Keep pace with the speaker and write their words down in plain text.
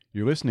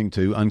You're listening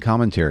to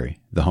Uncommentary,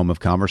 the home of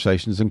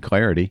conversations and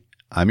clarity.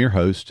 I'm your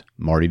host,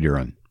 Marty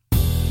Duran. All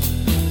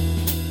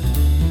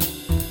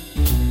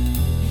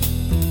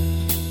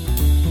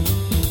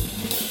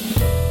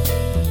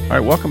right,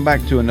 welcome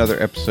back to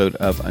another episode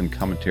of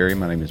Uncommentary.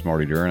 My name is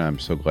Marty Duran. I'm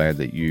so glad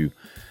that you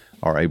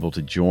are able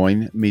to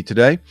join me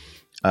today.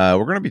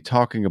 We're going to be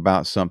talking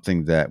about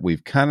something that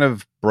we've kind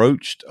of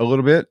broached a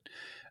little bit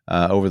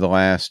over the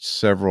last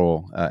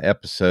several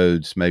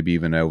episodes, maybe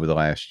even over the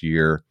last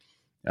year.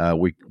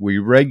 We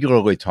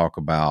regularly talk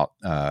about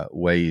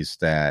ways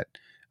that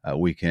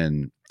we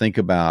can think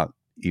about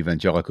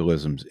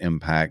evangelicalism's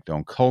impact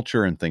on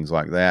culture and things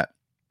like that.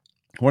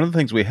 One of the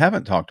things we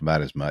haven't talked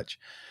about as much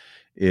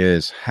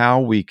is how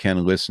we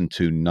can listen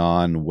to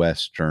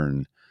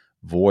non-Western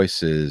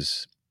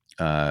voices,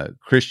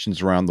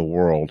 Christians around the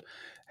world,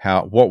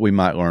 what we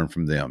might learn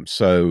from them.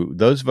 So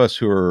those of us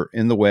who are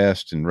in the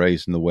West and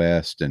raised in the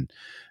West, and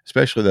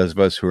especially those of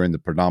us who are in the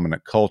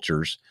predominant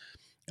cultures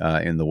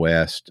in the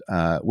West,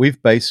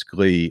 we've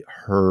basically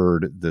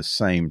heard the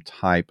same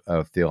type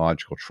of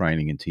theological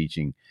training and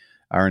teaching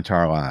our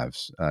entire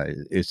lives.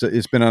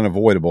 It's been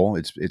unavoidable.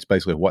 It's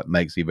basically what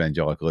makes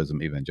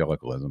evangelicalism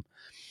evangelicalism.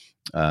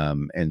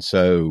 And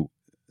so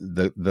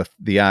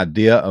the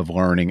idea of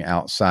learning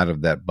outside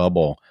of that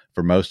bubble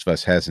for most of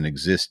us hasn't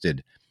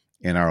existed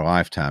in our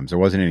lifetimes. There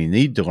wasn't any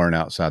need to learn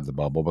outside the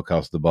bubble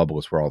because the bubble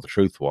is where all the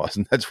truth was.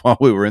 And that's why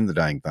we were in the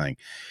dang thing.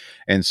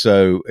 And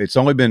so it's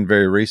only been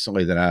very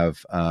recently that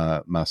I've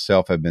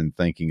myself have been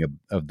thinking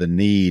of the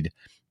need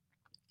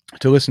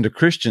to listen to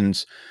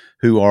Christians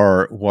who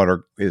are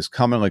is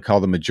commonly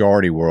called the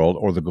majority world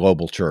or the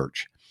global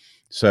church.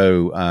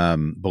 So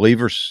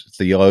believers,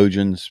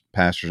 theologians,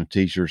 pastors, and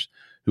teachers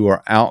who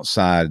are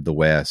outside the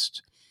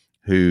West,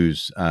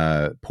 whose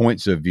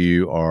points of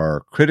view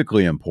are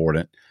critically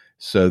important,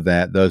 so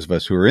that those of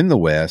us who are in the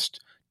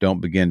West don't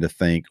begin to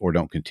think, or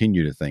don't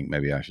continue to think,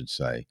 maybe I should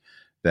say,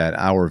 that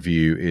our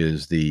view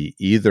is the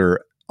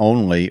either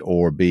only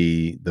or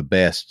be the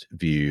best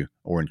view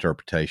or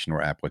interpretation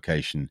or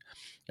application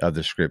of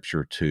the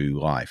Scripture to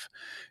life.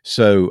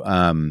 So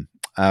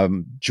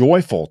I'm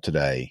joyful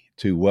today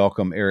to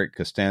welcome Eric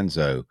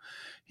Costanzo.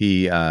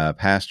 He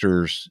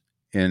pastors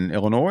in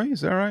Illinois,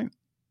 is that right?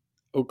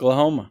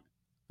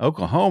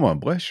 Oklahoma,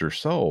 bless your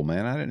soul,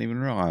 man. I didn't even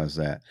realize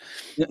that.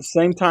 Yeah,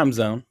 same time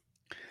zone.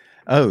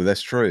 Oh,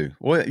 that's true.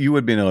 Well, you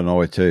would be in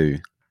Illinois too.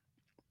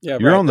 Yeah,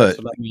 you're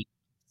right.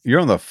 You're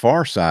on the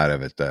far side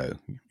of it, though.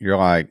 You're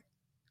like,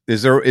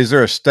 is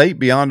there a state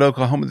beyond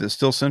Oklahoma that's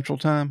still Central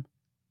Time?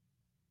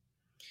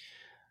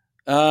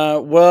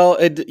 Well,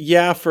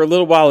 for a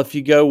little while, if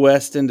you go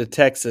west into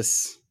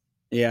Texas,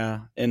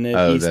 and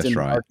then east into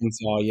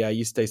Arkansas,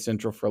 you stay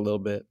Central for a little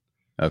bit.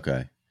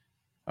 Okay,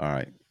 all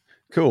right,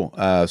 cool.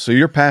 So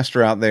you're a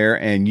pastor out there,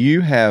 and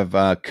you have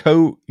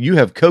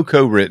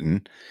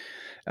co-written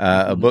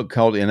a book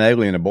called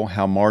Inalienable: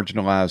 How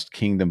Marginalized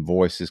Kingdom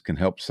Voices Can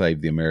Help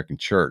Save the American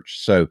Church.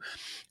 So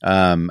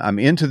I'm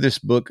into this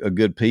book a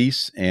good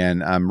piece,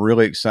 and I'm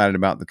really excited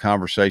about the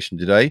conversation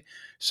today.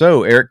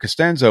 So Eric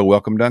Costanzo,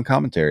 welcome to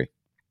Uncommentary.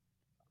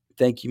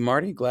 Thank you,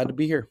 Marty. Glad to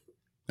be here.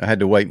 I had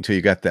to wait until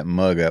you got that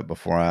mug up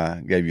before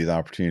I gave you the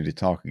opportunity to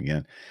talk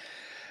again.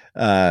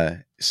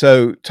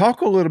 So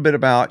talk a little bit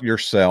about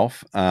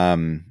yourself,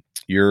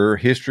 your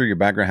history, your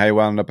background, how you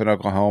wound up in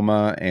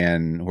Oklahoma,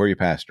 and where you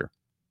pastor.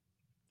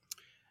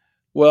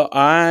 Well,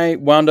 I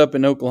wound up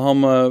in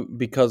Oklahoma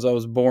because I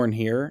was born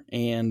here,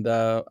 and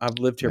I've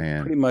lived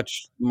here pretty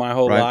much my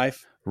whole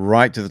life.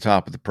 Right to the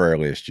top of the prayer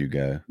list you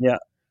go. Yeah.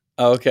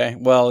 Okay.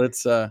 Well,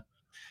 it's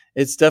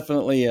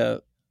definitely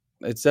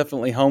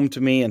home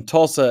to me, and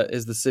Tulsa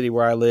is the city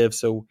where I live.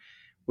 So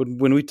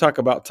when we talk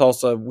about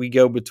Tulsa, we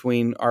go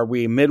between, are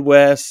we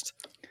Midwest?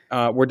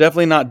 We're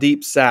definitely not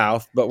deep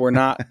South, but we're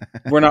not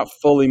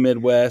fully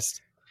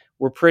Midwest.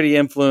 We're pretty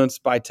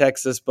influenced by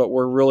Texas, but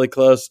we're really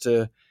close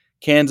to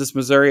Kansas,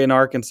 Missouri, and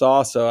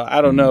Arkansas. So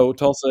I don't know.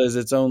 Tulsa is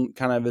its own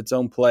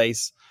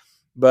place,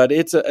 but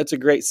it's a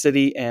great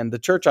city. And the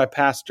church I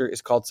pastor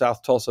is called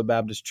South Tulsa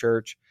Baptist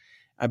Church.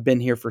 I've been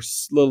here for a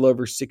little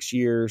over 6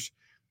 years.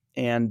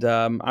 And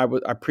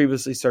I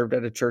previously served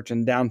at a church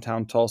in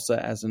downtown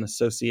Tulsa as an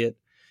associate.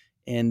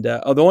 And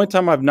the only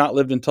time I've not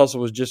lived in Tulsa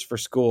was just for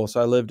school. So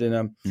I lived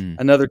in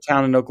another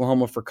town in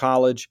Oklahoma for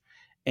college.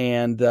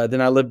 And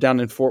then I lived down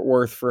in Fort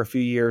Worth for a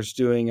few years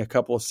doing a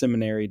couple of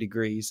seminary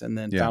degrees, and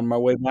then found my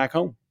way back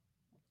home.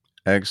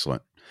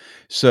 Excellent.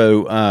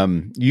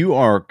 So you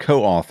are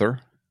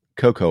co-author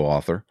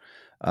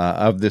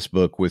of this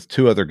book with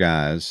two other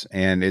guys,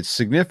 and it's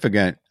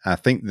significant. I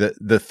think that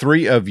the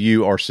three of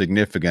you are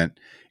significant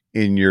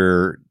in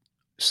your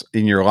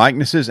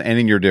likenesses and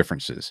in your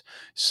differences.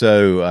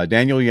 So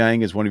Daniel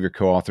Yang is one of your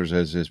co-authors,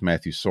 as is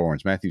Matthew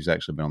Sorens. Matthew's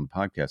actually been on the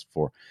podcast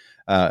before.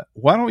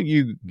 Why don't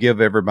you give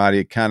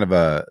everybody kind of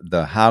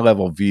the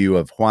high-level view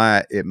of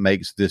why it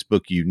makes this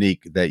book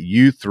unique that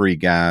you three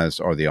guys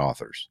are the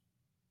authors?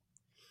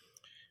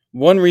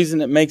 One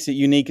reason it makes it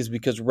unique is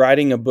because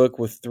writing a book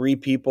with three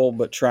people,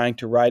 but trying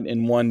to write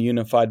in one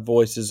unified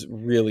voice is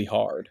really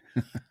hard.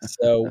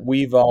 So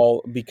we've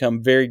all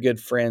become very good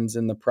friends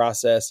in the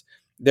process.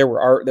 There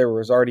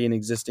was already an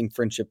existing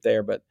friendship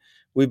there, but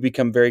we've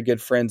become very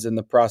good friends in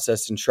the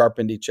process and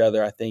sharpened each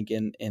other, I think,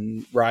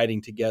 in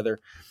writing together.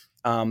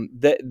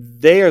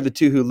 They are the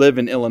two who live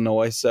in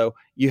Illinois, so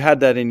you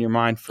had that in your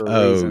mind for a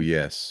Oh, reason.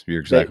 yes,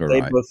 you're They exactly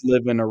they right. both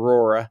live in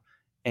Aurora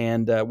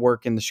and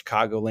work in the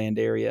Chicagoland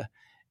area,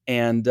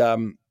 and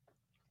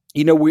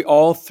we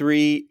all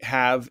three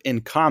have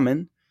in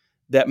common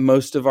that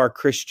most of our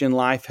Christian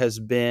life has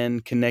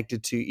been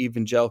connected to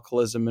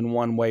evangelicalism in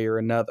one way or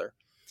another.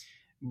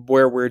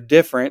 Where we're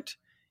different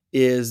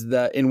is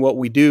that in what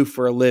we do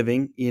for a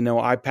living.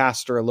 I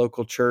pastor a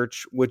local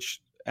church,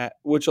 which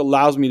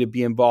allows me to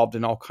be involved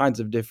in all kinds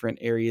of different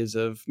areas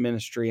of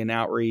ministry and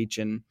outreach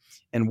and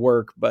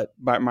work. But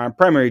my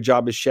primary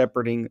job is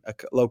shepherding a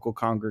local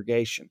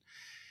congregation.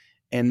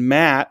 And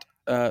Matt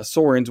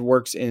Sorens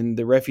works in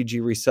the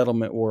refugee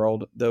resettlement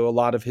world, though a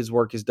lot of his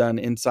work is done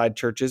inside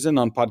churches and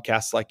on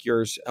podcasts like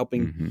yours,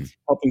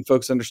 helping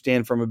folks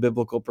understand from a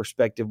biblical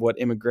perspective what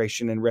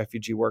immigration and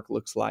refugee work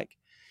looks like.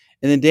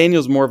 And then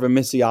Daniel's more of a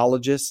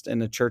missiologist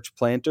and a church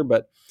planter,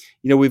 but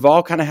we've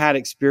all kind of had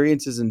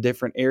experiences in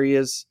different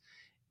areas,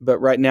 but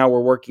right now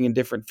we're working in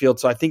different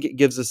fields. So I think it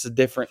gives us a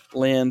different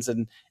lens,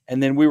 and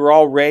then we were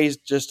all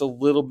raised just a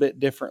little bit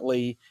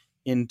differently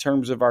in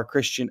terms of our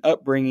Christian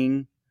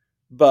upbringing,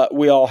 but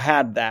we all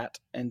had that.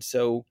 And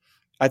so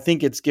I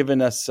think it's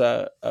given us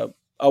a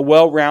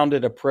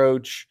well-rounded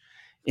approach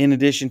in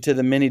addition to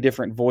the many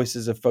different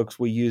voices of folks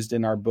we used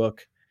in our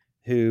book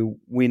who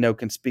we know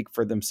can speak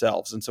for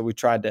themselves. And so we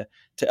tried to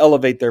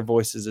elevate their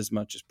voices as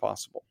much as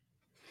possible.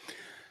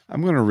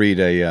 I'm going to read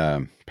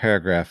a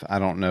paragraph. I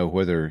don't know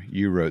whether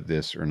you wrote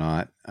this or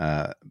not.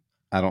 I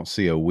don't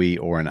see a we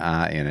or an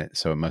I in it,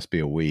 so it must be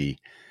a we.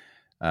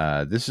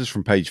 This is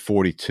from page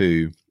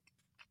 42.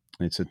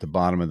 It's at the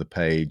bottom of the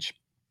page.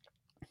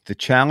 The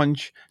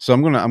challenge. So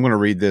I'm going to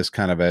read this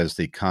kind of as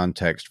the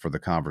context for the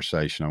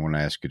conversation. I want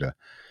to ask you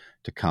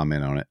to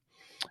comment on it.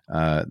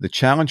 The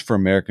challenge for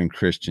American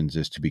Christians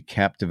is to be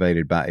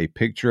captivated by a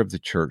picture of the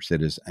church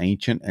that is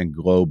ancient and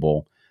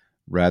global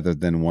rather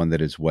than one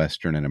that is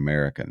Western and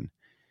American.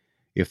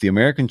 If the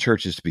American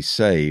church is to be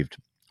saved,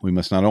 we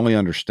must not only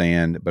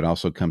understand, but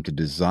also come to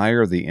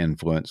desire the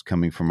influence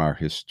coming from our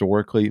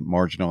historically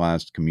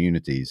marginalized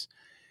communities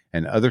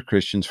and other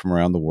Christians from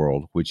around the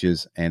world, which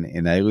is an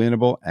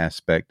inalienable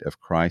aspect of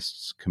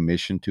Christ's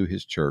commission to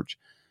his church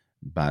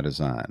by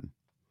design.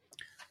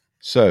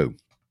 So,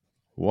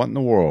 what in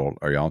the world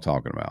are y'all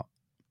talking about?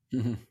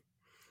 Mm-hmm.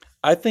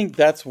 I think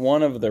that's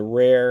one of the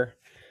rare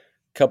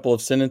couple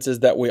of sentences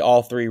that we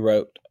all three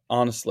wrote.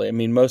 Honestly, I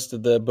mean, most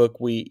of the book,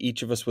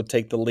 each of us would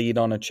take the lead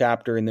on a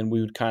chapter, and then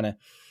we would kind of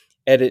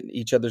edit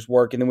each other's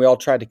work, and then we all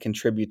tried to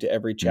contribute to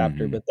every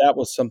chapter. But that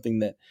was something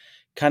that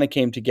kind of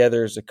came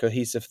together as a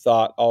cohesive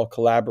thought, all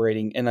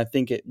collaborating. And I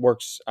think it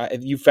works.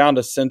 You found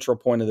a central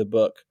point of the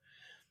book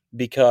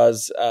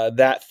because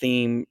that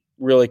theme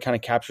really kind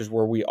of captures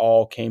where we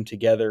all came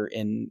together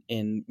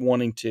in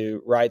wanting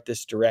to write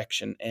this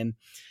direction. And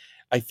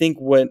I think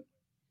what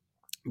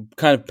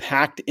kind of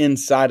packed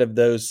inside of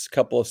those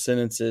couple of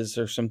sentences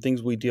are some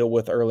things we deal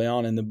with early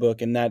on in the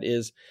book, and that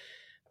is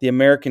the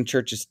American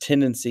church's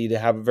tendency to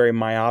have a very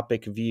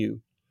myopic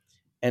view.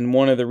 And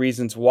one of the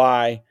reasons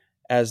why,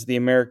 as the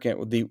American,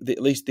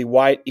 at least the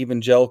white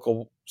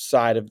evangelical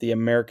side of the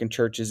American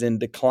church is in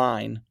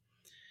decline,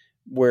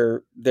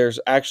 where there's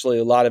actually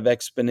a lot of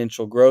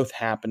exponential growth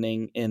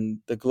happening in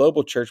the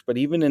global church, but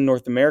even in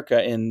North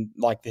America, in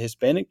like the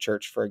Hispanic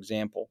church, for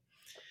example,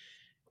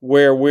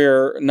 where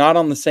we're not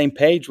on the same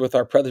page with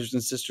our brothers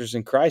and sisters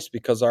in Christ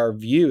because our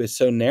view is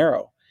so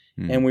narrow.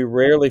 And we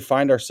rarely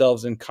find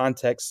ourselves in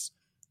contexts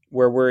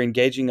where we're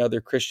engaging other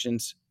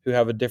Christians who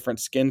have a different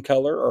skin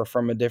color or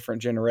from a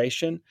different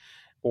generation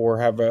or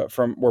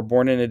were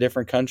born in a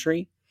different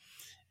country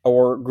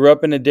or grew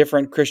up in a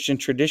different Christian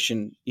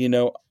tradition.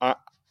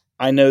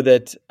 I know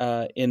that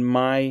in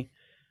my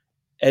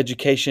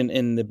education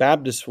in the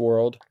Baptist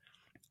world,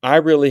 I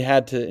really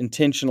had to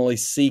intentionally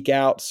seek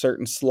out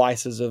certain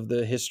slices of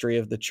the history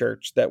of the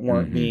church that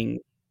weren't being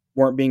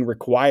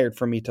required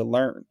for me to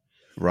learn.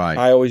 Right.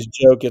 I always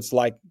joke it's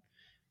like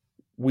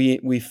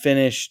we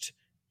finished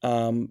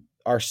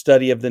our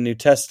study of the New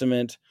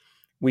Testament.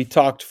 We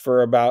talked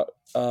for about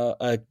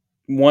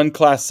one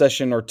class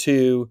session or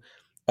two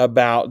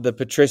about the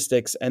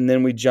patristics, and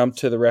then we jumped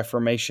to the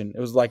Reformation. It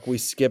was like we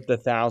skipped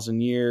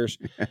 1,000 years,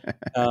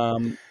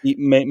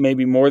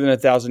 maybe more than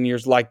 1,000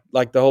 years. Like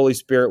the Holy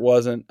Spirit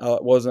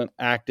wasn't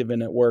active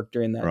and at work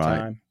during that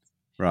time.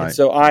 Right. And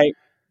so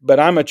but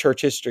I'm a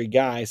church history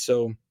guy,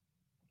 so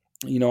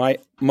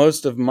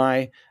most of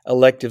my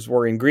electives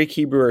were in Greek,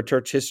 Hebrew, or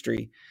church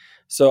history.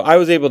 So I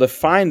was able to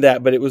find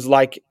that, but it was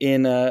like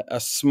in a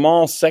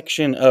small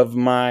section of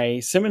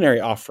my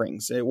seminary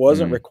offerings. It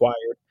wasn't required.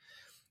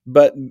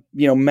 But,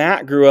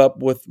 Matt grew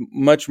up with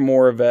much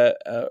more of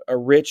a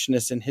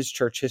richness in his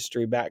church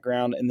history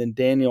background. And then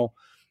Daniel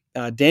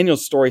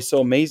Daniel's story is so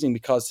amazing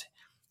because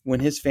when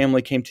his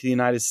family came to the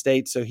United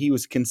States, so he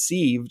was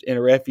conceived in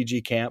a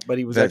refugee camp, but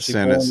he was That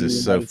actually born sentence in is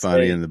the so United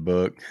funny States. in the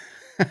book.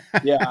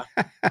 Yeah,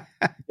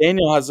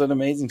 Daniel has an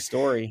amazing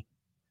story.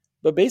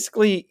 But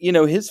basically,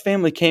 his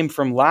family came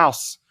from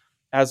Laos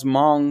as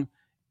Hmong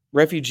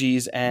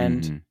refugees,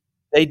 and Hmm.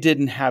 they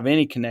didn't have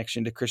any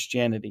connection to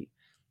Christianity.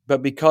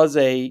 But because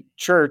a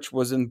church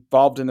was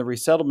involved in the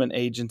resettlement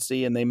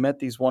agency and they met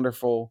these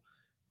wonderful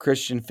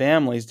Christian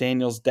families,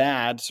 Daniel's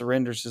dad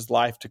surrenders his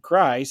life to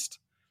Christ,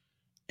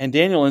 and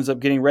Daniel ends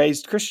up getting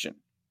raised Christian.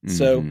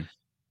 So, Hmm.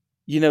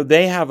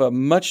 they have a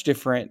much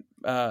different.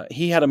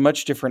 He had a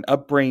much different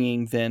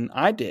upbringing than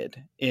I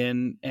did,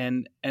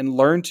 and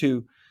learned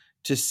to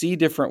see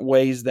different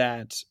ways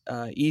that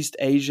East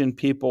Asian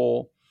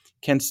people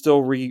can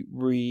still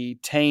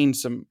retain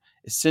some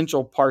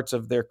essential parts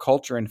of their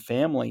culture and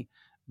family,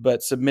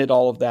 but submit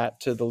all of that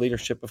to the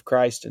leadership of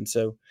Christ. And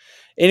so,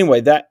 anyway,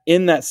 that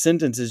in that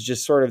sentence is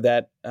just sort of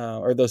that,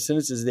 or those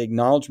sentences, the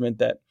acknowledgement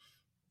that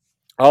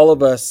all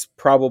of us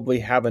probably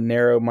have a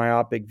narrow,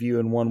 myopic view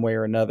in one way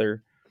or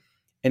another.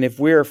 And if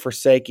we are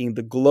forsaking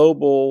the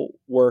global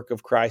work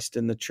of Christ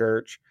in the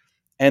church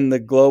and the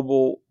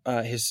global,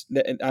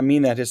 I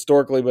mean that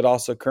historically, but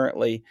also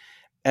currently,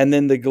 and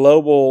then the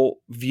global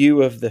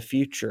view of the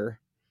future,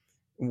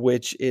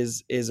 which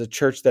is a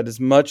church that is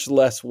much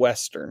less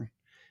Western,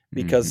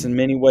 because Hmm. in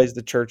many ways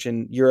the church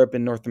in Europe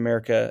and North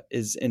America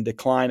is in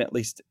decline, at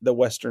least the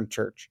Western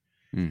church.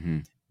 Hmm.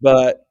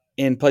 But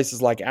in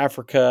places like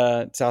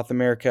Africa, South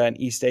America, and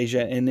East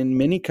Asia, and in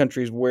many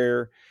countries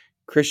where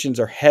Christians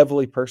are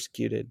heavily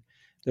persecuted,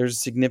 there's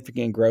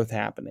significant growth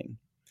happening.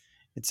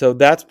 And so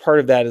that's part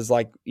of that is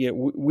like,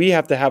 we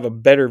have to have a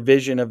better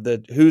vision of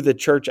who the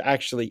church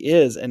actually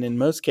is. And in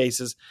most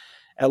cases,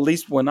 at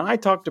least when I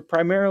talk to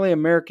primarily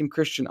American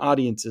Christian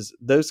audiences,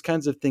 those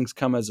kinds of things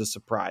come as a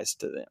surprise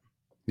to them.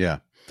 Yeah.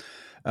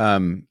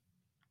 Um,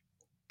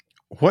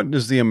 what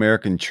does the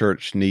American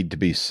church need to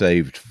be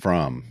saved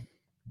from?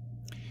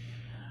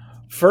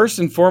 First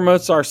and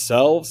foremost,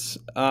 ourselves,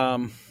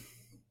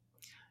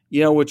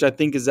 which I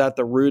think is at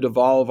the root of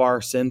all of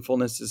our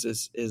sinfulness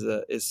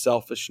is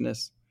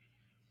selfishness.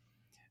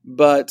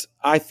 But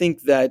I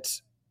think that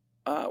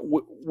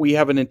we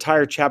have an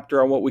entire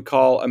chapter on what we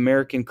call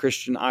American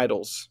Christian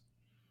idols.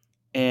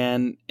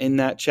 And in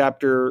that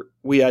chapter,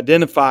 we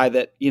identify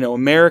that,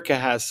 America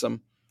has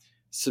some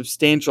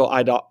substantial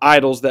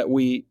idols that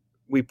we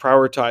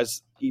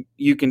prioritize.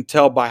 You can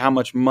tell by how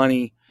much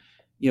money,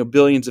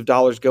 billions of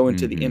dollars go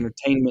into the Hmm.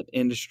 entertainment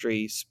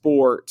industry,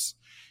 sports,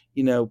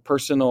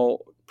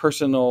 personal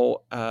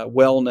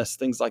wellness,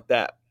 things like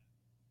that.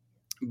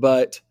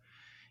 But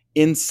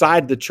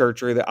inside the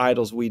church are the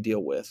idols we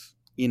deal with.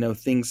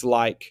 Things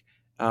like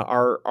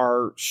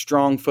our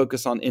strong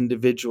focus on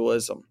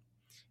individualism,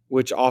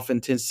 which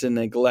often tends to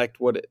neglect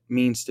what it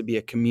means to be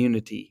a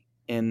community,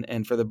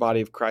 and for the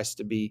body of Christ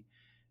to be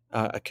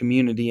a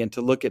community, and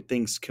to look at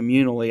things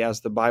communally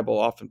as the Bible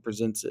often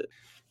presents it.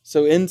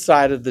 So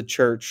inside of the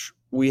church,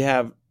 we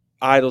have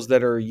idols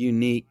that are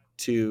unique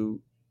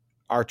to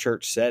our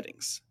church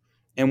settings.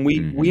 And we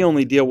Hmm.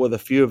 only deal with a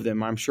few of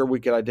them. I'm sure we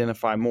could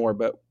identify more,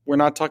 but we're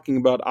not talking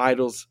about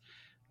idols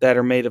that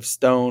are made of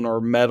stone or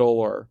metal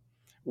or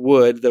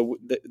wood.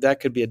 That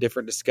could be a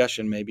different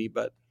discussion maybe,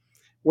 but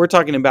we're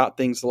talking about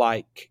things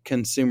like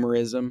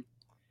consumerism.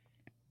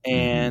 Hmm.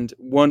 And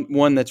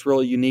one that's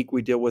really unique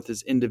we deal with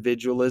is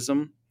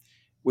individualism,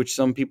 which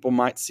some people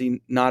might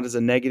see not as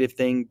a negative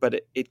thing,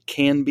 but it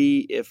can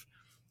be if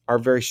our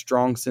very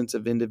strong sense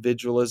of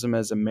individualism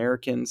as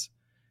Americans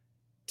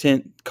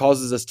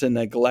causes us to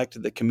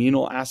neglect the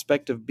communal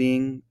aspect of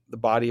being the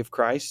body of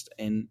Christ.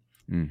 Hmm.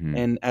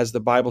 And as the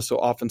Bible so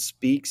often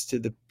speaks to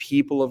the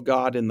people of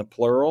God in the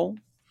plural,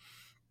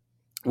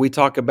 we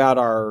talk about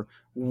our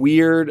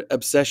weird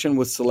obsession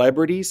with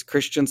celebrities,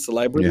 Christian Yeah.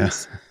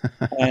 celebrities,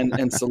 and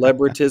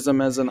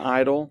celebritism as an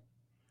idol.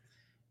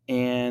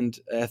 And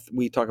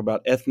we talk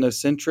about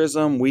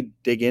ethnocentrism. We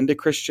dig into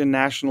Christian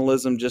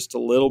nationalism just a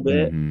little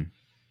bit, Hmm.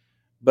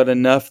 but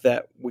enough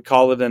that we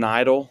call it an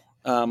idol.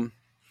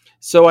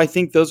 So I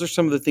think those are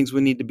some of the things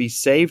we need to be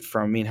saved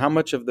from. I mean, how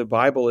much of the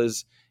Bible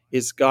is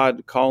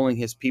God calling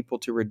his people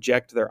to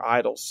reject their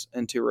idols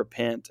and to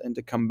repent and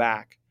to come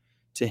back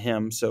to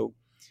him? So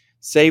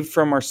saved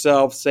from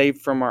ourselves,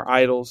 saved from our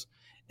idols,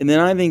 and then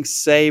I think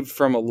saved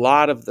from a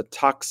lot of the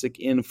toxic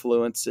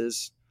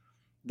influences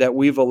that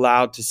we've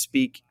allowed to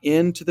speak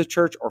into the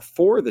church or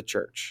for the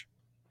church,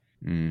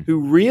 who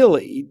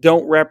really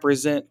don't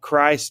represent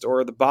Christ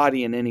or the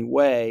body in any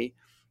way,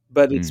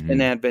 but it's been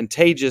Hmm.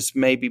 advantageous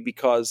maybe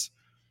because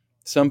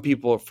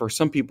for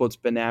some people it's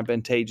been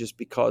advantageous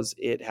because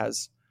it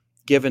has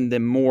given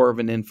them more of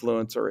an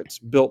influence, or it's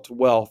built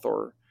wealth,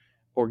 or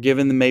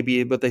given them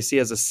maybe what they see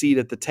as a seat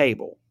at the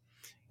table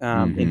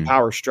in Hmm.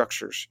 power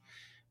structures.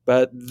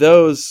 But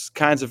those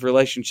kinds of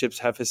relationships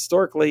have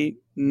historically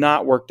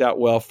not worked out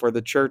well for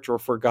the church or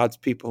for God's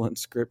people in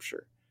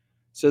Scripture.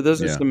 So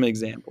those are Yeah. some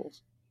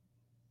examples.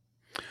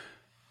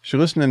 So,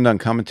 listening on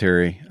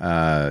commentary,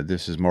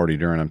 this is Marty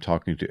Duran. I'm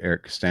talking to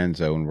Eric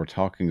Costanzo, and we're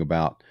talking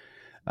about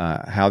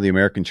how the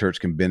American church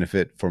can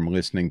benefit from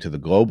listening to the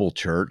global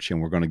church.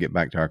 And we're going to get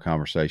back to our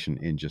conversation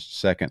in just a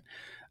second.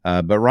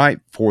 But right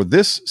for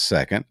this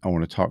second, I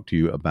want to talk to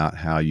you about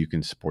how you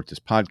can support this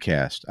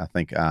podcast. I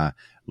think I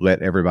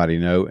let everybody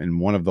know in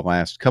one of the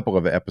last couple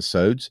of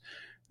episodes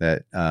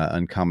that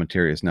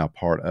Uncommentary is now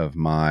part of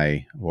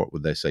my, what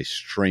would they say,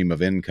 stream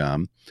of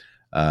income.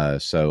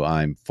 So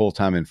I'm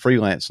full-time and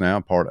freelance now.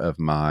 Part of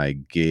my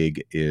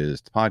gig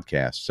is the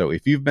podcast. So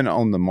if you've been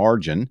on the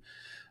margin,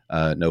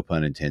 no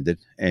pun intended,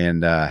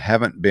 and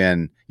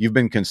you've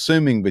been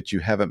consuming, but you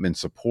haven't been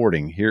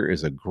supporting, here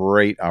is a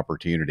great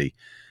opportunity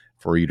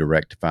for you to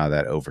rectify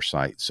that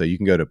oversight. So you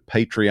can go to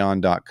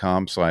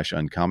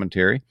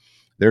patreon.com/uncommentary.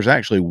 There's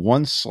actually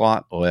one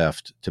slot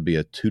left to be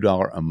a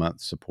 $2 a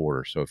month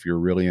supporter. So if you're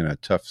really in a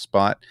tough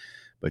spot,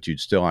 but you'd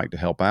still like to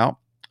help out,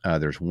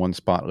 there's one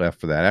spot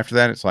left for that. After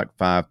that, it's like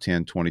 $5,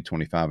 $10, $20,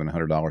 $25, and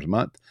 $100 a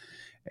month.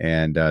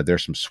 And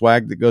there's some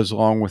swag that goes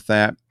along with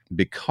that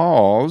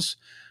because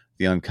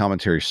the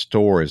Uncommentary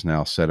store is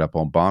now set up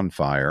on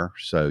Bonfire.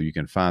 So you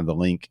can find the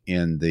link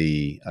in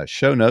the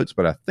show notes,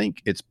 but I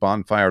think it's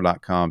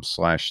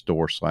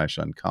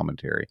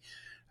bonfire.com/store/uncommentary.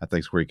 I think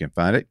it's where you can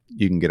find it.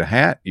 You can get a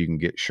hat, you can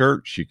get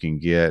shirts, you can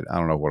get, I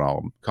don't know what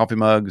all, coffee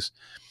mugs,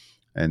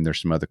 and there's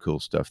some other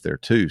cool stuff there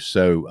too.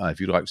 So if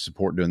you'd like to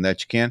support doing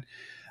that, you can.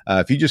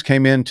 If you just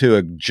came into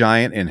a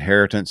giant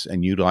inheritance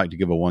and you'd like to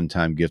give a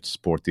one-time gift to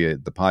support the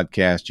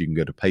podcast, you can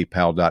go to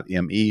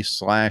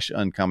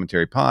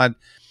paypal.me/uncommentary-pod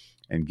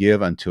and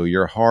give until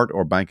your heart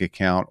or bank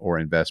account or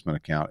investment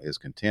account is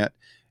content.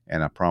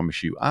 And I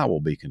promise you, I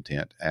will be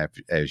content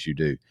as you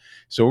do.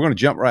 So we're going to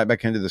jump right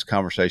back into this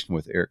conversation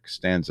with Eric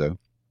Costanzo.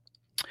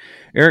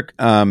 Eric,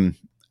 so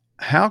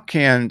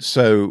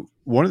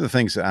one of the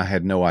things that I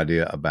had no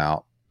idea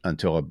about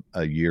until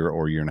a year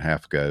or year and a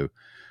half ago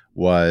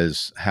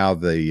was how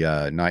the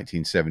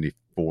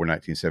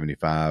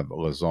 1974-1975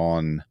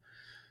 Lausanne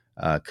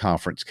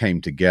conference came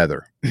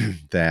together.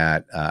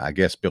 That I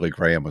guess Billy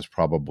Graham was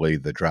probably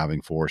the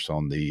driving force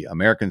on the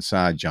American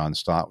side. John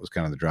Stott was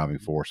kind of the driving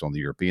force on the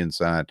European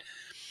side.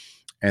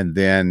 And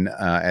then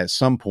at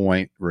some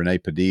point, Rene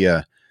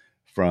Padilla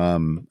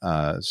from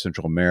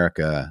Central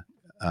America,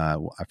 I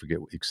forget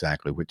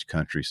exactly which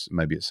countries,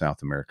 maybe it's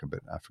South America,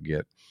 but I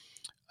forget,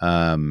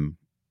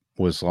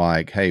 was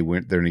like, hey,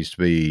 there needs to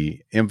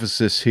be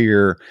emphasis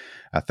here.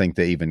 I think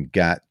they even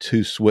got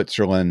to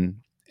Switzerland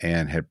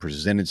and had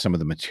presented some of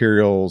the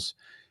materials,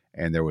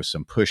 and there was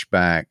some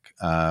pushback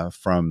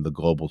from the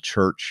global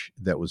church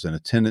that was in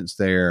attendance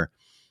there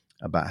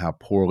about how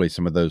poorly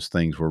some of those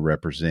things were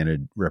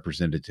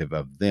representative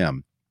of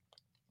them.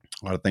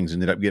 A lot of things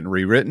ended up getting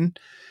rewritten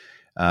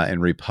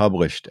and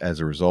republished as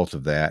a result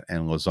of that.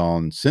 And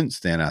Lausanne, since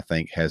then, I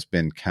think, has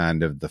been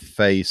kind of the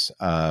face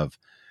of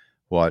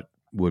what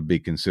would be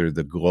considered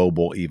the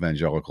global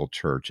evangelical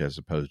church, as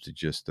opposed to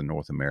just the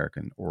North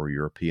American or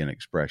European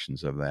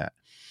expressions of that.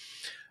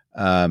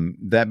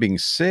 That being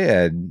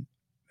said,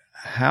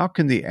 how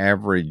can the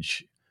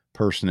average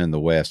person in the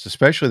West,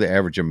 especially the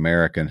average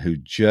American who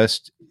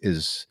just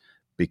is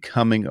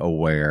becoming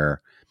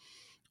aware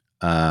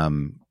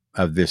of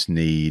this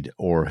need,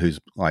 or who's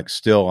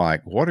still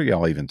like, what are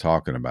y'all even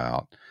talking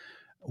about?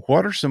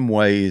 What are some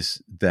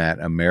ways that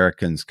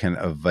Americans can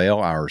avail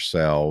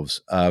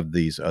ourselves of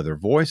these other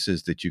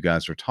voices that you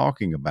guys are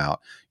talking about?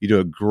 You do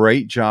a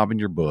great job in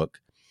your book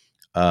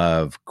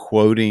of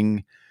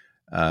quoting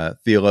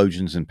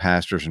theologians and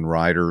pastors and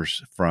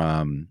writers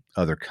from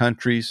other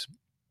countries,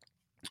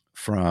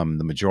 from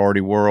the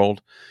majority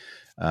world,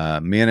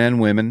 men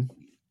and women.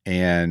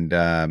 And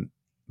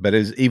but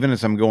even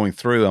as I'm going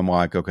through, I'm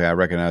like, okay, I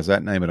recognize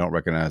that name. I don't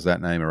recognize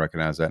that name. I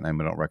recognize that name.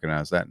 I don't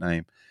recognize that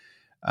name.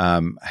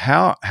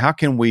 How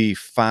can we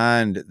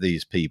find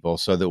these people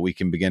so that we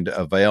can begin to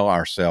avail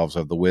ourselves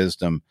of the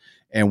wisdom,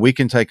 and we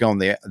can take on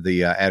the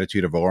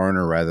attitude of a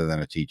learner rather than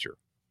a teacher?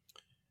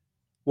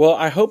 Well,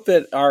 I hope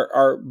that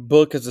our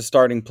book is a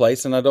starting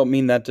place, and I don't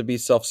mean that to be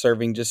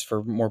self-serving just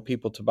for more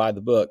people to buy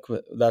the book.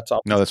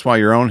 That's why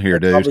you're on here,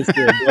 dude.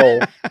 Obviously a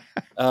goal.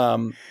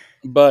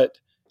 But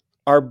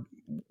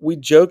we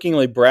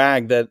jokingly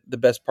brag that the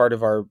best part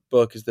of our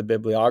book is the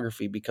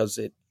bibliography, because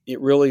it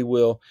really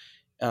will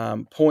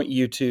point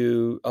you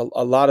to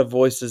a lot of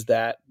voices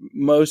that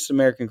most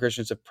American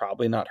Christians have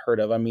probably not heard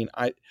of. I mean,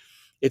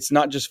 it's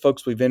not just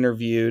folks we've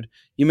interviewed.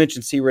 You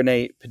mentioned C.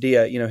 Rene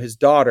Padilla. His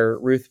daughter,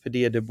 Ruth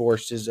Padilla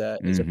DeBorst, is a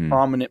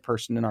prominent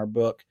person in our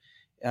book.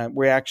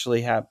 We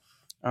actually have,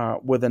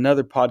 with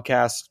another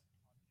podcast,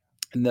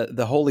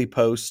 the Holy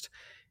Post,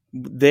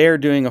 they're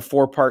doing a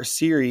 4-part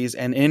series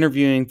and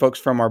interviewing folks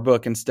from our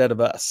book instead of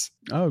us.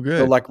 Oh, good.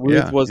 So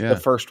Ruth was the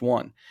first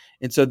one.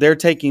 And so they're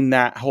taking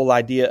that whole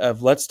idea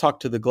of, let's talk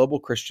to the global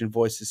Christian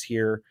voices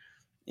here.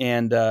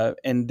 And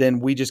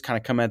then we just kind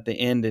of come at the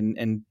end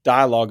and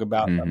dialogue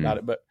about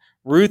it. But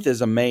Ruth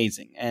is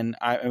amazing. And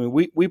I mean,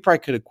 we probably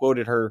could have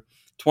quoted her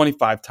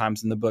 25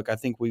 times in the book. I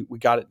think we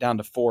got it down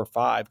to 4 or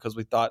 5 because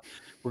we thought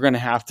we're going to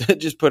have to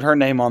just put her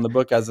name on the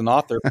book as an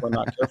author if we're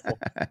not careful.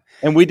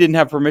 And we didn't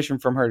have permission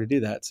from her to do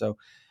that. So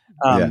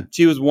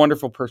she was a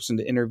wonderful person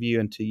to interview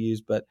and to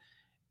use. But,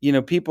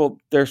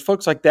 there's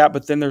folks like that,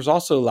 but then there's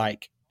also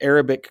like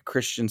Arabic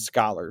Christian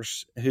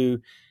scholars who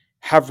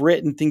have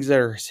written things that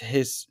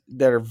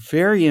are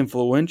very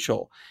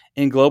influential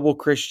in global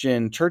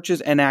Christian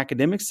churches and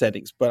academic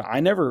settings. But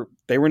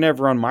they were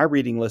never on my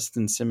reading list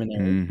in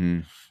seminary. Mm-hmm.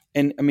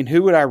 And I mean,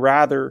 who would I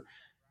rather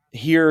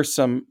hear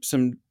some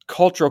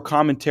cultural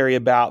commentary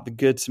about the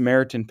Good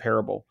Samaritan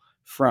parable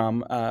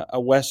from a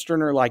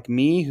Westerner like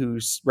me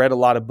who's read a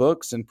lot of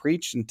books and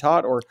preached and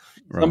taught, or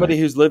somebody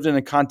who's lived in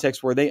a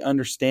context where they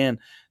understand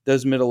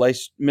those Middle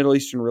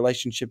Eastern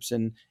relationships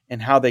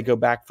and how they go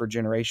back for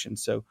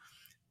generations. So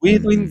we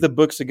think the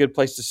book's a good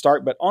place to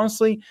start. But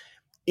honestly,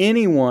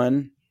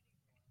 anyone,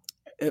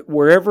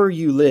 wherever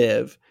you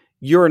live,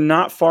 you're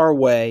not far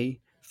away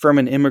from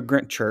an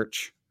immigrant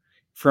church,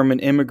 from an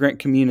immigrant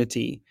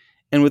community.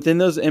 And within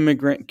those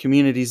immigrant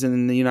communities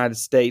in the United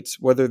States,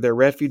 whether they're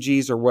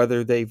refugees or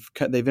whether they've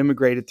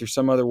immigrated through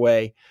some other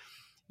way,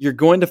 you're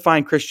going to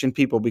find Christian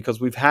people, because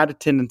we've had a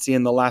tendency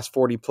in the last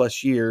 40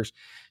 plus years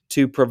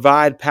to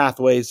provide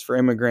pathways for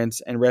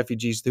immigrants and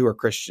refugees who are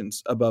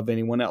Christians above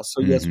anyone else.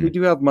 So yes, we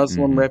do have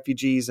Muslim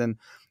refugees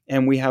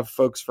and we have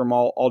folks from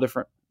all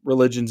different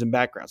religions and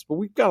backgrounds, but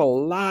we've got a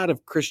lot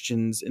of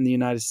Christians in the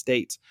United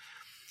States,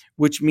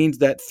 which means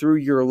that through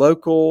your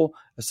local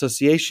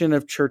association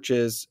of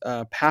churches,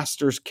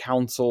 pastors'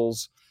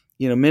 councils,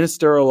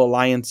 ministerial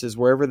alliances,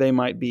 wherever they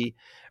might be,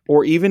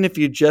 or even if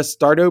you just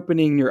start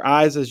opening your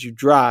eyes as you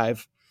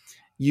drive,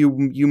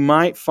 you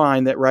might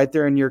find that right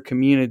there in your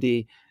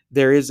community,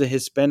 there is a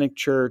Hispanic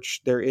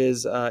church. There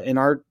is in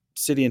our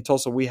city in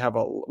Tulsa, we have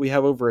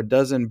over a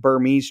dozen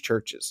Burmese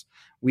churches.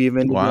 We've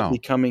ended up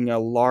becoming a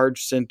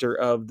large center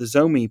of the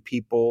Zomi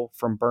people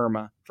from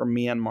Burma, from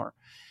Myanmar,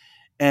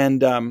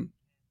 and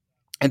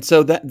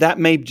so that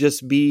may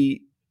just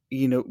be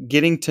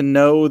getting to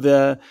know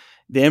the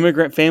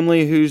immigrant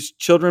family whose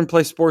children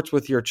play sports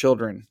with your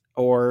children,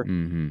 or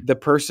the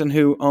person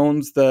who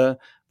owns the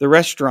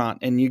restaurant,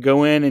 and you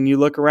go in and you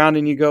look around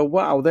and you go,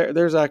 wow,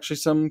 there's actually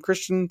some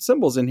Christian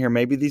symbols in here.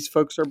 Maybe these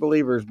folks are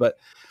believers, but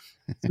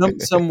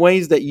some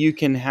ways that you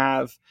can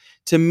have.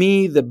 To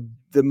me,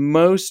 the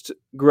most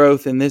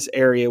growth in this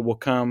area will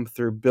come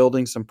through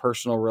building some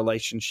personal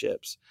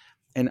relationships.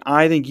 And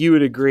I think you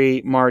would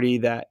agree, Marty,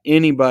 that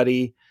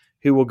anybody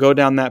who will go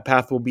down that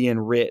path will be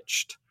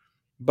enriched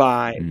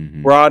by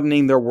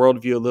broadening their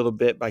worldview a little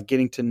bit, by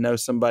getting to know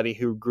somebody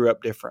who grew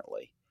up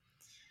differently.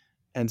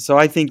 And so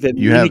I think that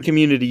in any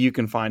community you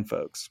can find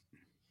folks.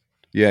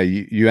 Yeah,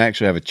 you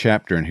actually have a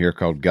chapter in here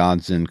called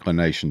God's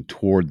Inclination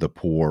Toward the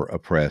Poor,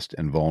 Oppressed,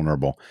 and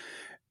Vulnerable.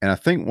 And I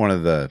think one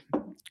of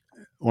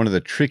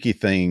the tricky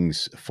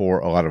things for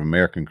a lot of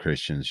American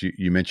Christians,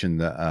 you mentioned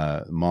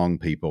the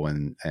Hmong people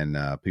and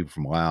people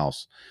from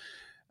Laos.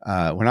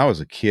 When I was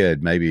a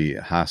kid, maybe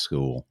high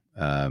school,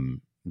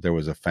 there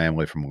was a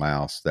family from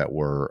Laos that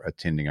were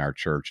attending our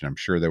church, and I'm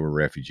sure they were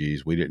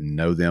refugees. We didn't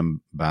know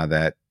them by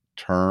that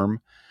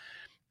term.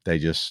 They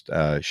just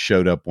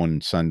showed up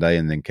one Sunday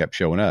and then kept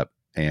showing up.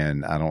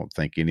 And I don't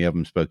think any of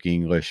them spoke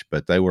English,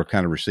 but they were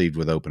kind of received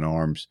with open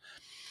arms.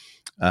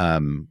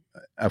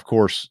 Of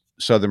course,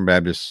 Southern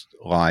Baptist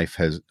life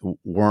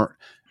weren't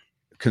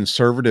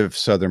conservative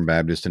Southern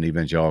Baptist and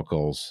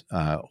evangelicals,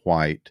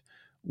 white,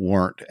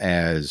 weren't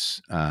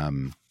as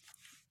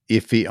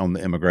iffy on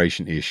the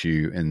immigration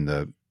issue in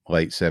the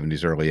late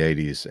 70s, early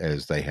 80s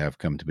as they have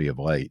come to be of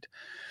late.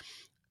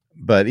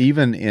 But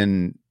even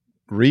in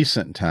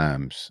recent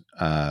times,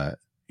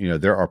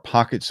 there are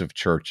pockets of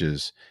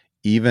churches,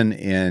 even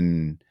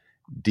in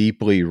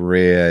deeply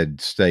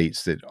red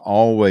states, that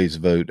always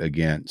vote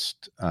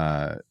against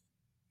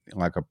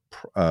like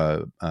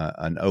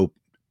an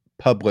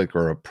public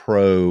or a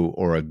pro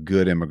or a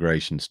good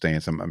immigration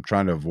stance. I'm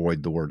trying to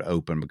avoid the word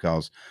open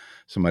because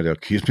somebody will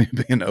accuse me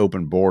of being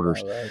open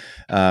borders,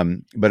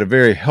 but a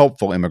very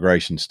helpful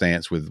immigration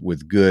stance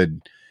with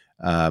good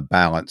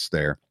balance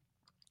there.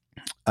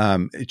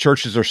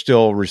 Churches would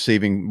still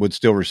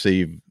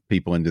receive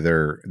people into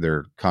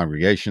their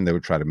congregation. They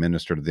would try to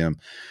minister to them.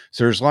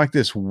 So there's like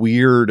this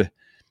weird,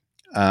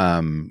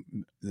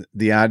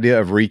 the idea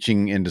of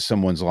reaching into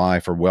someone's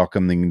life or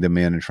welcoming them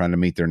in and trying to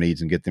meet their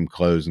needs and get them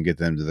clothes and get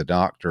them to the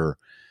doctor,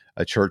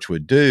 a church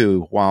would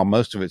do, while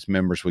most of its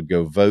members would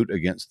go vote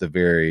against the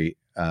very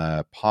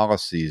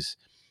policies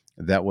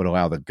that would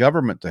allow the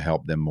government to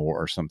help them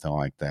more or something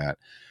like that.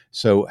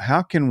 So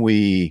how can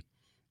we,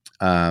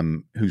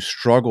 who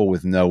struggle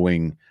with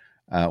knowing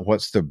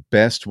what's the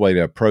best way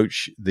to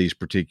approach these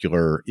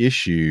particular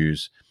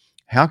issues,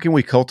 how can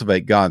we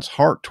cultivate God's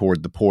heart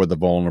toward the poor, the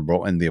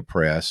vulnerable, and the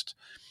oppressed,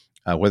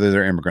 whether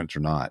they're immigrants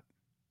or not?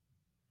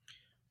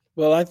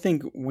 Well, I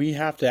think we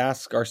have to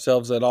ask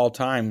ourselves at all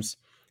times,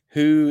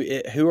 who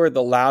are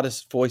the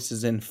loudest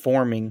voices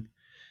informing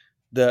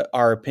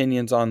our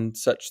opinions on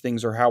such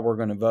things or how we're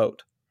going to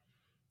vote.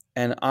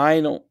 And I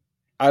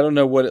I don't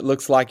know what it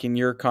looks like in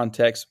your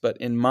context, but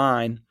in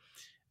mine,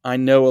 I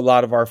know a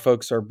lot of our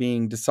folks are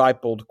being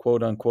discipled,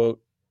 quote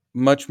unquote,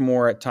 much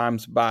more at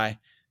times by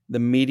the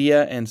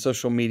media and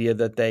social media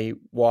that they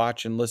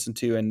watch and listen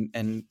to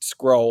and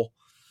scroll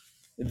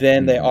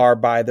than they Hmm. are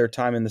by their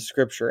time in the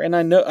scripture. And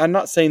I know I'm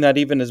not saying that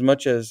even as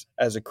much as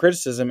a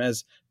criticism,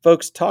 as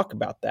folks talk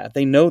about that.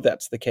 They know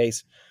that's the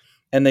case,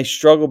 and they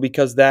struggle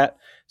because that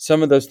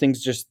some of those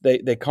things just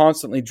they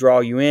constantly draw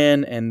you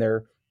in, and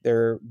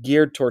they're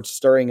geared towards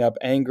stirring up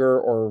anger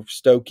or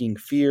stoking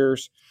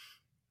fears.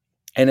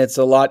 And it's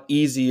a lot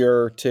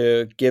easier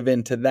to give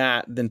into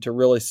that than to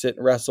really sit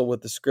and wrestle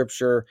with the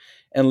scripture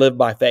and live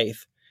by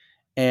faith.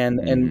 And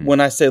Hmm.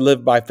 when I say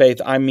live by faith,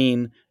 I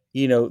mean,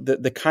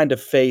 the kind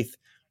of faith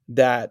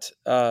that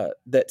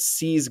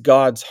sees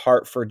God's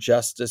heart for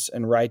justice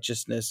and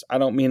righteousness. I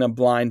don't mean a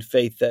blind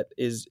faith that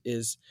is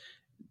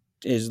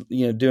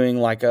doing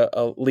like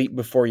a leap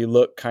before you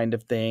look kind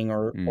of thing,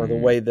 or the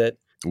Hmm. way that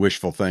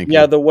Wishful yeah,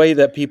 thinking. the way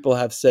that people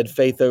have said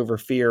faith over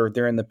fear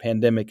during the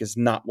pandemic is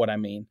not what I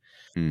mean.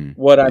 Mm.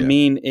 What I Yeah.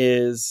 mean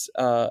is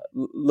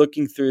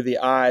looking through the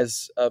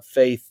eyes of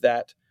faith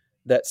that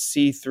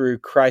see through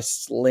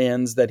Christ's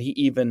lens. That he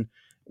even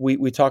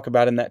we talk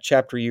about in that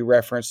chapter you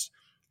referenced,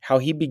 how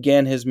he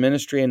began his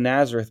ministry in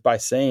Nazareth by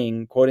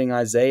saying, quoting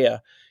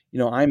Isaiah,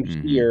 "I'm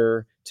Hmm.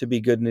 here to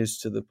be good news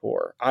to the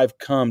poor. I've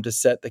come to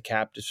set the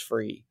captives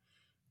free.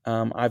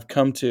 I've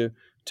come to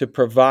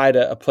provide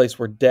a place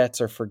where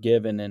debts are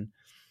forgiven."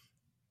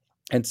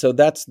 And so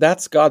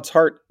that's God's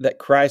heart that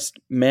Christ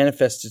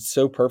manifested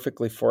so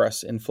perfectly for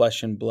us in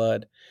flesh and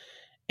blood,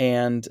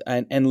 and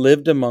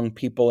lived among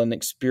people and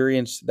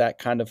experienced that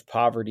kind of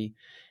poverty.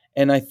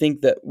 And I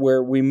think that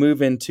where we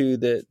move into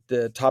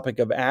the topic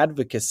of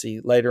advocacy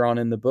later on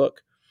in the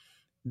book,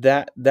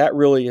 that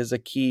really is a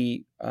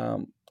key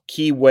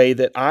way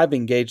that I've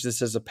engaged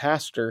this as a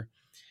pastor,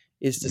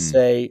 is to Mm.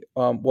 say,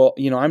 well,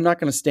 I'm not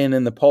going to stand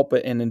in the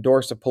pulpit and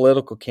endorse a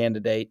political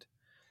candidate,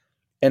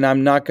 and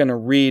I'm not going to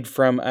read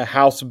from a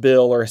House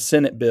bill or a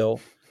Senate bill.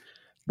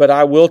 But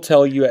I will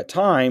tell you at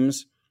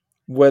times,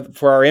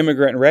 for our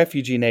immigrant and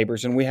refugee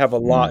neighbors, and we have a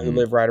lot who Hmm.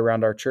 live right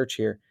around our church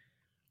here,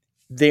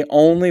 the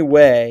only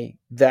way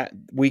that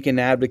we can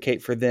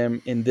advocate for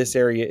them in this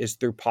area is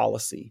through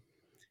policy.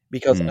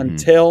 Because Hmm.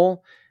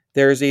 until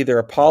there's either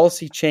a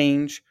policy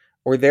change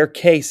or their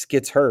case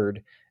gets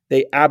heard,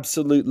 they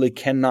absolutely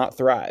cannot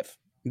thrive.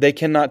 They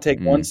cannot take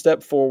one Mm.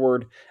 step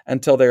forward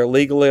until they're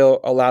legally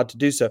allowed to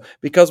do so,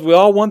 because we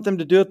all want them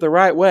to do it the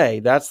right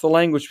way. That's the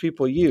language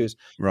people use.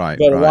 Right.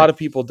 But a lot Right. of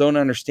people don't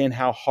understand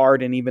how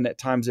hard and even at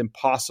times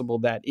impossible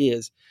that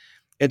is.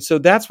 And so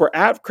that's where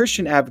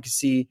Christian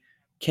advocacy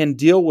can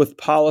deal with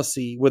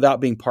policy without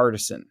being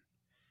partisan,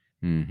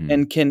 Hmm.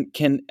 and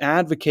can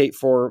advocate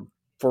for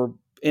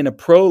in a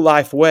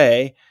pro-life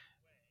way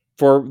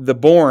for the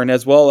born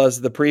as well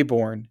as the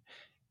preborn.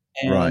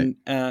 Right.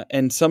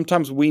 And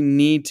sometimes we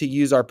need to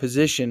use our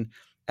position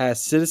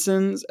as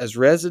citizens, as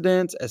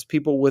residents, as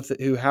people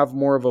who have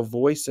more of a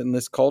voice in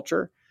this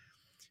culture,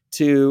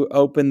 to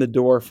open the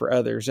door for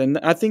others. And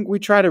I think we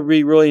try to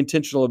be really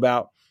intentional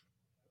about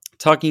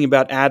talking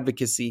about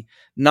advocacy,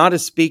 not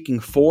as speaking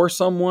for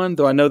someone,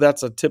 though I know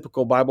that's a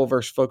typical Bible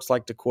verse folks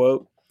like to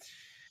quote,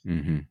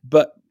 Hmm.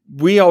 but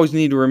we always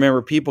need to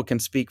remember people can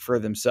speak for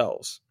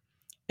themselves.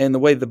 And the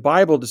way the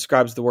Bible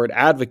describes the word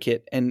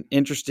advocate, and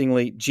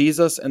interestingly,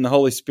 Jesus and the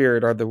Holy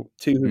Spirit are the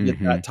two who get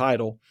Hmm. that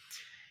title.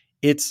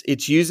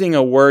 It's using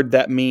a word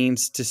that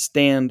means to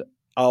stand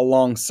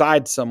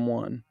alongside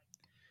someone,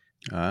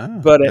 Ah,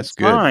 but at that's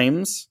good.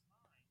 times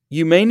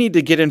you may need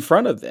to get in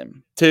front of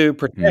them to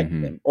protect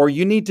Hmm. them, or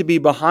you need to be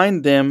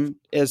behind them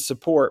as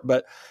support.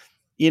 But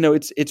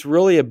it's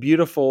really a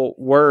beautiful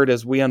word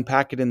as we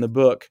unpack it in the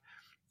book.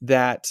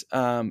 That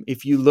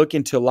if you look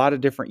into a lot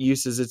of different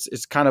uses,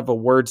 it's kind of a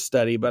word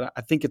study, but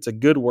I think it's a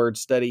good word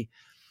study.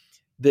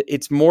 That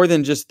it's more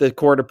than just the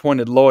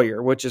court-appointed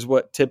lawyer, which is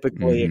what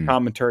typically a Hmm.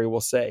 commentary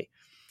will say.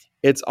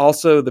 It's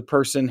also the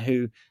person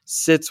who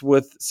sits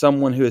with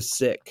someone who is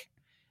sick.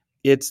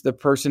 It's the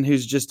person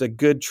who's just a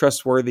good,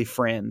 trustworthy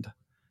friend,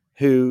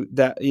 who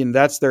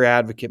that's their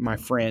advocate, my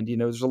friend.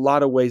 There's a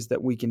lot of ways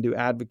that we can do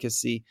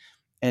advocacy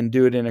and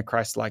do it in a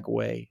Christ-like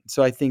way.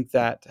 So I think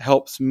that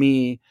helps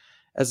me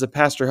as a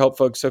pastor help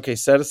folks. Okay,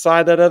 set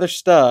aside that other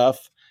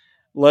stuff.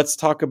 Let's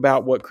talk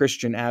about what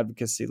Christian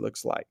advocacy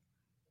looks like.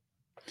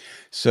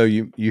 So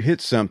you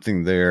hit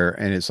something there,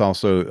 and it's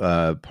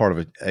also part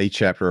of a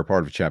chapter or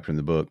part of a chapter in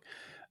the book,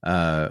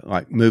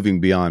 like moving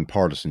beyond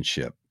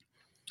partisanship.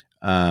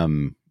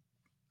 Um,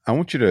 I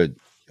want you to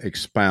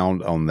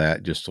expound on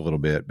that just a little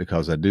bit,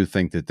 because I do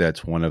think that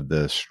that's one of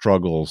the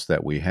struggles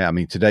that we have. I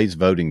mean, today's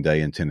voting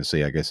day in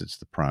Tennessee. I guess it's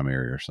the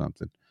primary or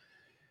something.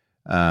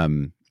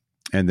 Um,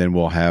 and then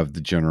we'll have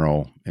the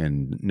general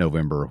in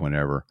November or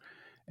whenever.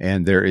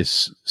 And there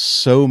is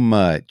so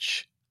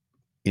much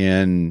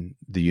in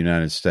the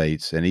United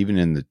States and even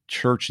in the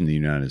church in the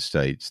United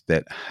States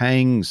that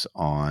hangs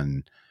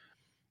on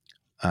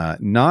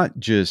not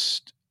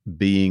just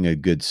being a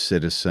good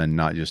citizen,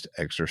 not just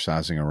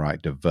exercising a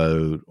right to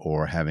vote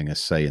or having a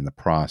say in the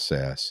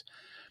process,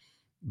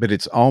 but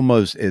it's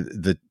almost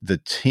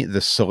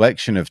the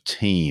selection of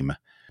team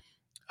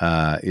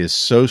is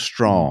so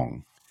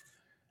strong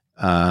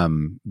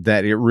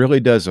that it really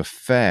does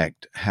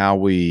affect how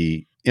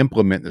we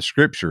implement the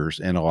scriptures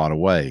in a lot of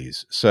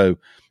ways. So,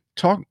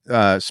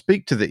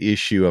 speak to the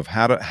issue of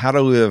how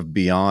to live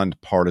beyond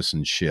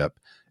partisanship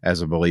as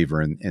a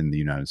believer in the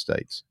United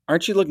States.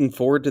 Aren't you looking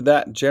forward to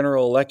that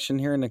general election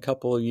here in a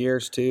couple of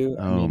years too?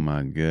 I Oh mean,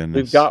 my we've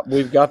goodness! got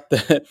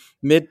the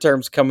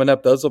midterms coming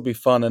up. Those will be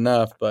fun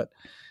enough, but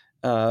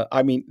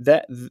I mean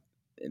that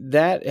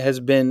has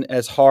been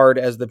as hard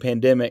as the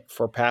pandemic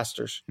for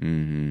pastors,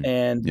 Mm-hmm.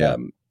 and Yeah.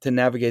 to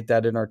navigate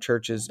that in our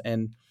churches.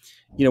 And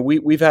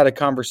we've had a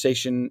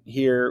conversation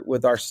here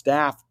with our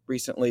staff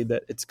recently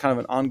that it's kind of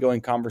an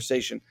ongoing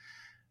conversation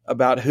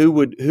about who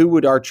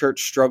would our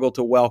church struggle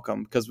to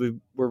welcome, because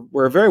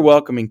we're a very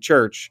welcoming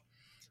church,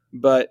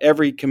 but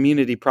every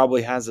community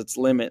probably has its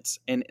limits.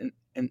 And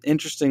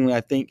interestingly,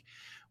 I think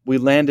we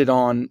landed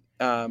on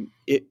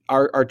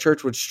our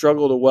church would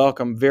struggle to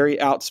welcome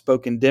very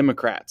outspoken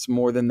Democrats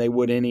more than they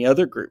would any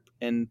other group,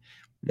 and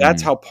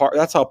that's how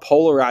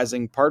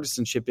polarizing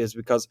partisanship is.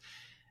 Because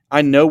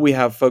I know we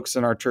have folks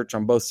in our church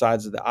on both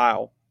sides of the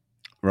aisle,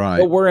 Right.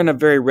 but we're in a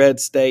very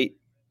red state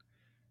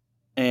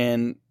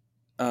and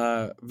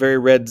very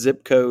red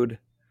zip code,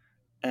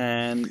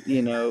 and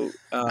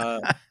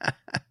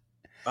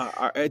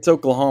it's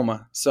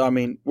Oklahoma. So I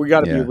mean, we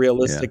got to be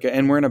realistic,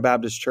 and we're in a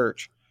Baptist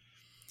church.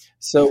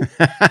 So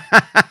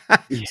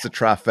it's a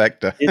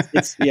trifecta.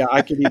 It's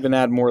I could even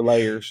add more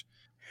layers,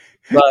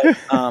 but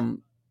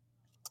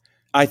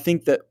I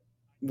think that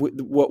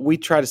what we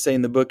try to say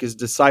in the book is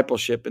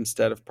discipleship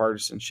instead of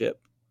partisanship.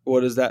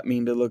 What does that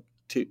mean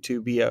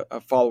to be a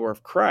follower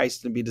of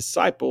Christ and be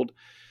discipled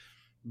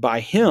by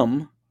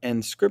Him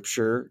and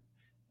Scripture,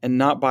 and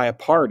not by a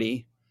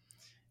party?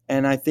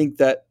 And I think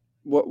that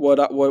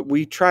what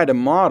we try to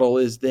model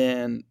is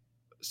then,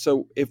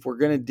 so if we're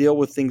going to deal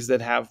with things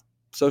that have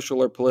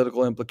social or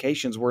political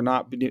implications, we're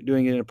not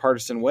doing it in a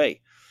partisan way.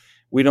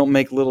 We don't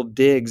make little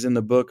digs in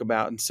the book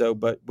about, and so,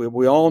 but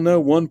we all know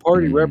one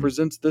party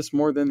represents this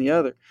more than the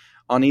other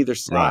on either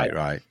side.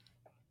 Right.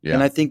 Yeah.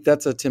 And I think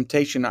that's a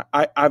temptation.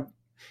 I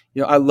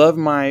love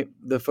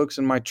the folks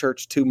in my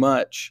church too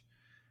much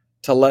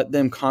to let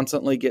them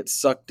constantly get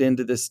sucked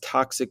into this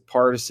toxic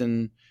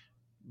partisan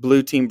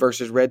blue team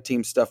versus red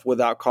team stuff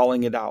without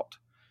calling it out.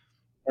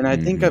 And I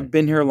think I've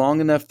been here long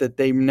enough that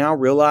they now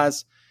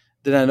realize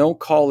that I don't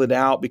call it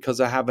out because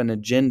I have an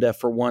agenda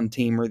for one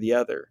team or the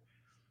other.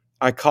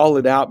 I call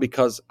it out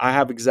because I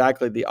have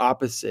exactly the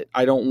opposite.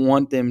 I don't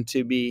want them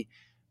to be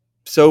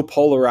so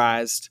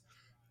polarized.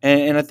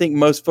 And I think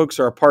most folks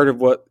are a part of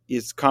what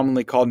is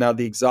commonly called now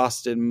the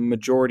exhausted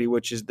majority,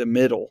 which is the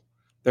middle.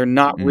 They're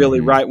not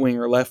really right wing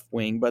or left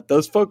wing, but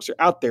those folks are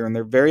out there and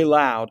they're very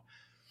loud.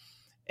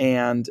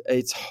 And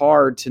it's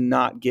hard to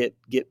not get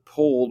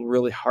pulled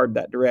really hard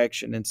that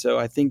direction. And so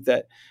I think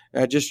that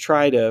we're just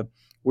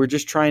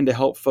trying to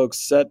help folks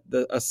set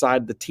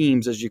aside the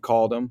teams, as you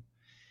called them,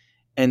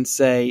 and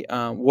say,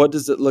 what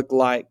does it look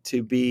like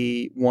to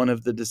be one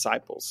of the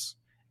disciples?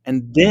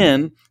 And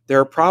then there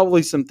are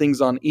probably some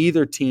things on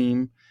either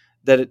team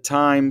that at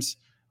times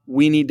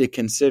we need to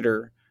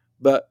consider,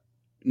 but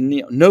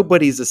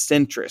nobody's a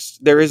centrist.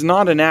 There is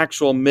not an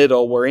actual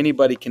middle where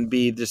anybody can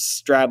be just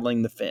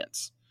straddling the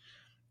fence.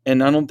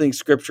 And I don't think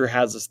Scripture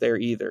has us there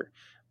either.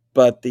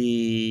 But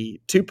the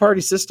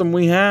two-party system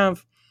we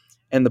have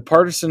and the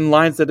partisan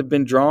lines that have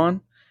been drawn,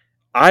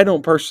 I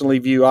don't personally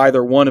view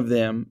either one of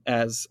them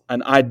as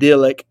an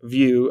idyllic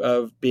view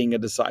of being a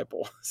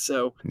disciple.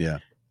 So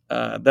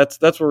that's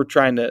what we're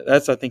trying to.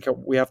 I think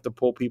we have to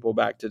pull people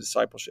back to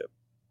discipleship.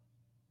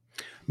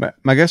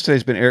 My guest today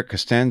has been Eric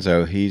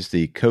Costanzo. He's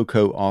the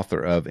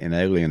co-author of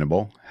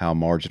Inalienable: How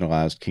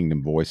Marginalized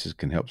Kingdom Voices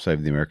Can Help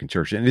Save the American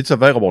Church. And it's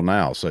available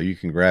now, so you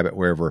can grab it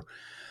wherever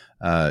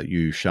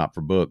you shop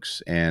for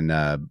books. And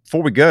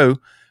before we go,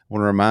 I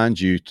want to remind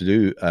you to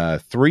do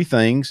three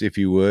things, if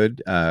you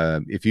would.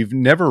 If you've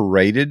never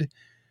rated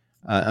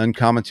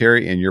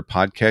Uncommentary in your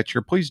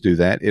podcatcher, please do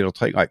that. It'll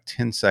take like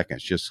 10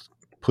 seconds. Just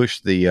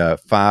push the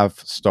 5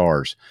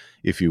 stars,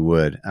 if you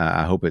would.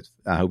 I hope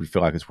you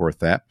feel like it's worth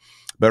that.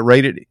 But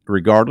rate it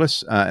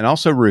regardless, and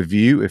also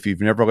review. If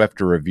you've never left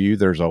a review,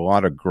 there's a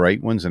lot of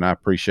great ones, and I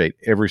appreciate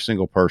every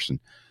single person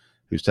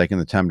who's taken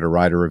the time to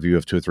write a review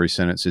of 2 or 3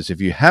 sentences. If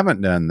you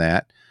haven't done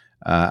that,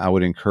 I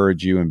would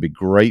encourage you and be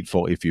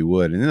grateful if you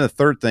would. And then the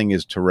third thing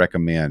is to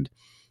recommend,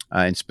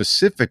 and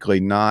specifically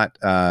not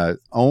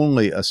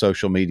only a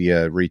social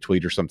media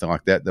retweet or something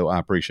like that, though I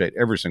appreciate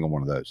every single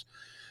one of those,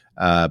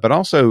 but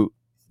also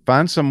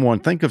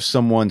think of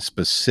someone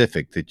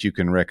specific that you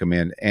can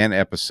recommend an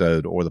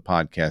episode or the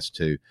podcast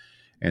to,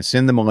 and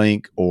send them a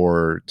link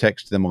or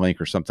text them a link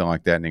or something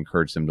like that and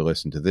encourage them to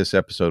listen to this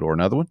episode or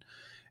another one.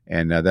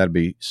 And that'd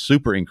be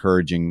super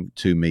encouraging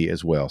to me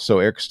as well. So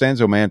Eric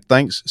Costanzo, man,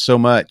 thanks so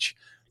much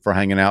for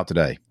hanging out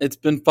today. It's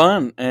been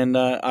fun. And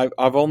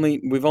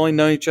we've only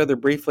known each other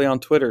briefly on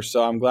Twitter,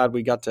 so I'm glad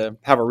we got to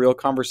have a real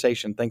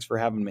conversation. Thanks for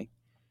having me.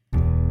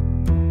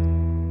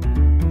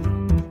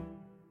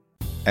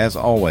 As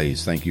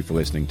always, thank you for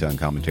listening to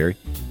Uncommentary.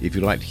 If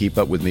you'd like to keep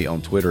up with me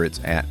on Twitter,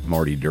 it's at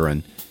Marty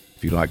Duren.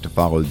 If you'd like to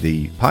follow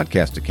the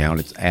podcast account,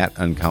 it's at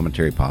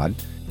Uncommentary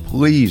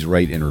Please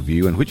rate and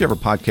review, and whichever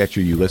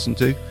podcatcher you listen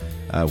to,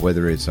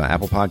 whether it's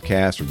Apple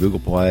Podcasts or Google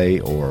Play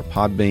or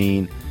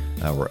Podbean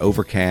or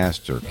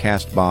Overcast or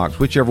CastBox,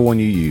 whichever one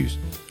you use.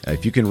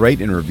 If you can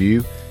rate and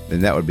review,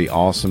 then that would be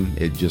awesome.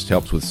 It just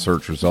helps with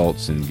search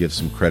results and gives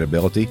some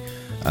credibility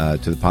to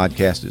the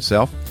podcast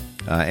itself.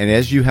 And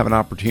as you have an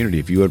opportunity,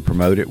 if you would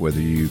promote it, whether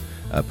you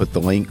put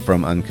the link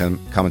from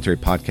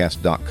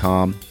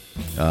uncommentarypodcast.com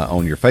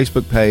on your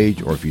Facebook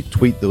page, or if you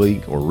tweet the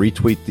link or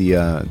retweet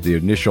the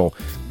initial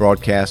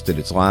broadcast that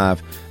it's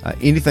live,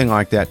 anything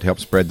like that to help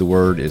spread the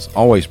word is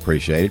always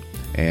appreciated.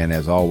 And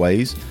as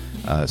always,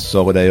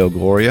 Soli Deo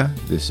Gloria.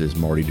 This is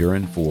Marty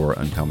Duren for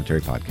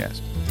Uncommentary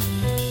Podcast.